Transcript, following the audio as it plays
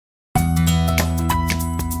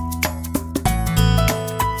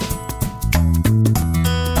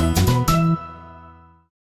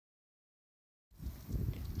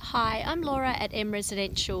Hi, I'm Laura at M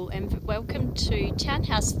Residential and welcome to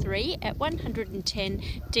Townhouse 3 at 110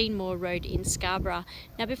 Deanmore Road in Scarborough.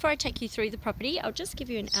 Now before I take you through the property, I'll just give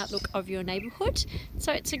you an outlook of your neighbourhood.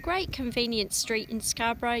 So it's a great convenient street in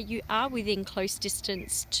Scarborough. You are within close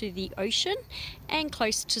distance to the ocean and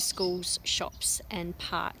close to schools, shops and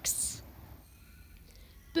parks.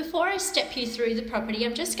 Before I step you through the property,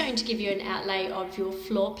 I'm just going to give you an outlay of your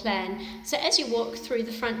floor plan. So as you walk through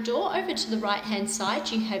the front door, over to the right hand side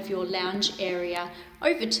you have your lounge area.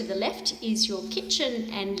 Over to the left is your kitchen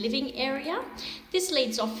and living area. This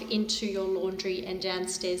leads off into your laundry and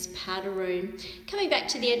downstairs powder room. Coming back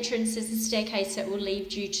to the entrance is a staircase that will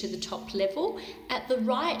lead you to the top level. At the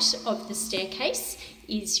right of the staircase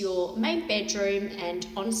is your main bedroom and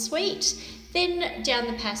ensuite. Then down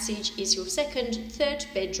the passage is your second, third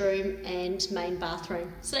bedroom and main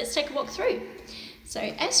bathroom. So let's take a walk through. So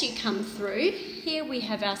as you come through, here we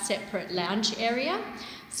have our separate lounge area.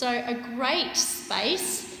 So a great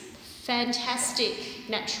space, fantastic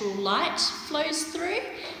natural light flows through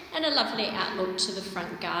and a lovely outlook to the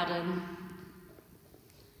front garden.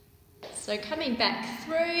 So coming back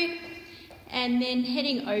through and then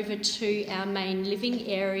heading over to our main living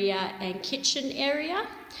area and kitchen area.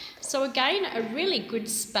 So again, a really good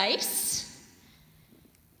space,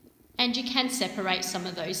 and you can separate some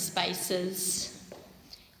of those spaces.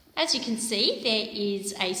 As you can see, there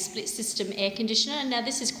is a split system air conditioner. Now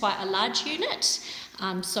this is quite a large unit,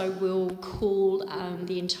 so we'll cool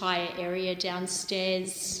the entire area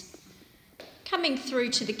downstairs. Coming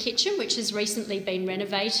through to the kitchen, which has recently been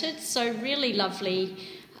renovated, so really lovely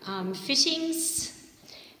fittings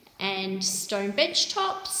and stone bench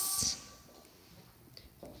tops.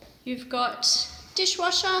 You've got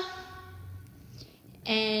dishwasher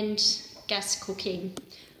and gas cooking.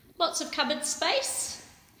 Lots of cupboard space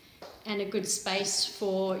and a good space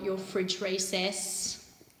for your fridge recess.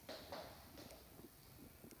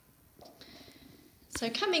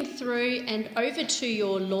 So coming through and over to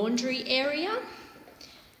your laundry area.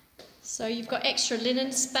 So you've got extra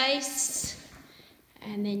linen space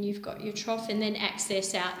and then you've got your trough and then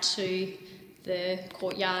access out to the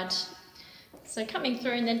courtyard. So coming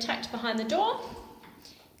through and then tucked behind the door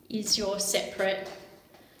is your separate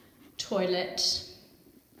toilet.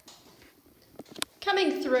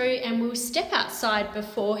 Coming through and we'll step outside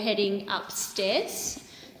before heading upstairs.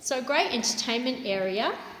 So a great entertainment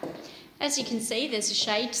area. As you can see, there's a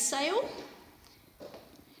shade sail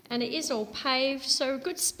and it is all paved, so a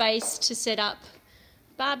good space to set up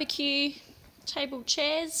barbecue, table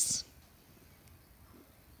chairs.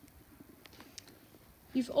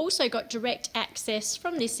 You've also got direct access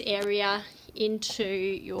from this area into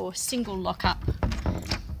your single lock-up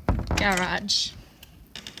garage.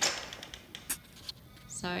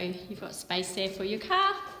 So you've got space there for your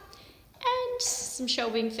car and some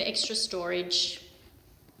shelving for extra storage.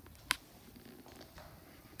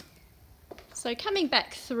 So coming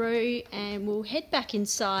back through and we'll head back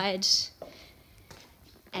inside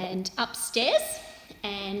and upstairs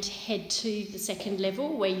and head to the second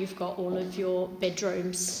level where you've got all of your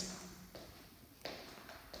bedrooms.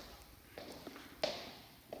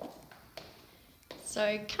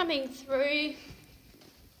 So coming through,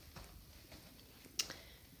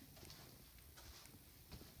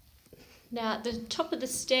 now at the top of the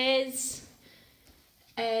stairs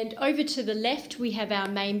and over to the left we have our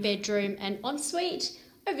main bedroom and ensuite.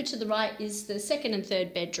 Over to the right is the second and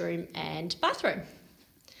third bedroom and bathroom.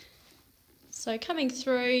 So coming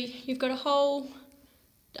through, you've got a whole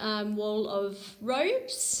wall of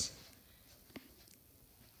robes.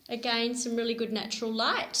 Again, some really good natural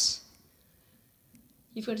light.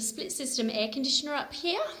 You've got a split system air conditioner up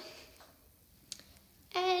here.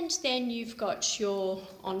 And then you've got your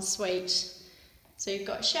ensuite. So you've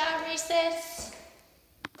got shower recess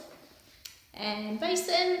and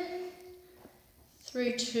basin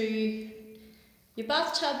through to your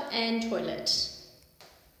bathtub and toilet.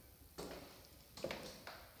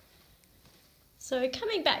 So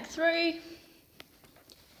coming back through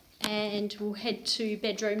and we'll head to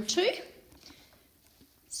bedroom 2.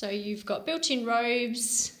 So you've got built-in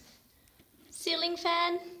robes, ceiling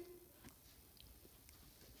fan.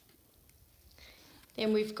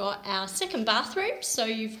 Then we've got our second bathroom. So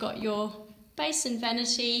you've got your basin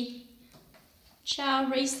vanity,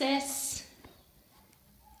 shower recess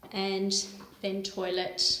and then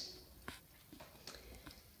toilet.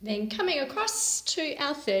 Then coming across to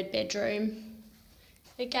our third bedroom.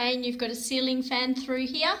 Again, you've got a ceiling fan through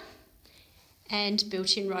here and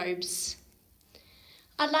built-in robes.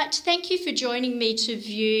 I'd like to thank you for joining me to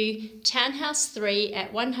view Townhouse 3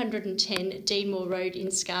 at 110 Deanmore Road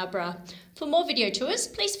in Scarborough. For more video tours,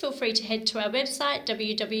 please feel free to head to our website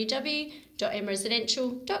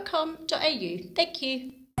www.mresidential.com.au. Thank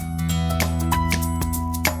you.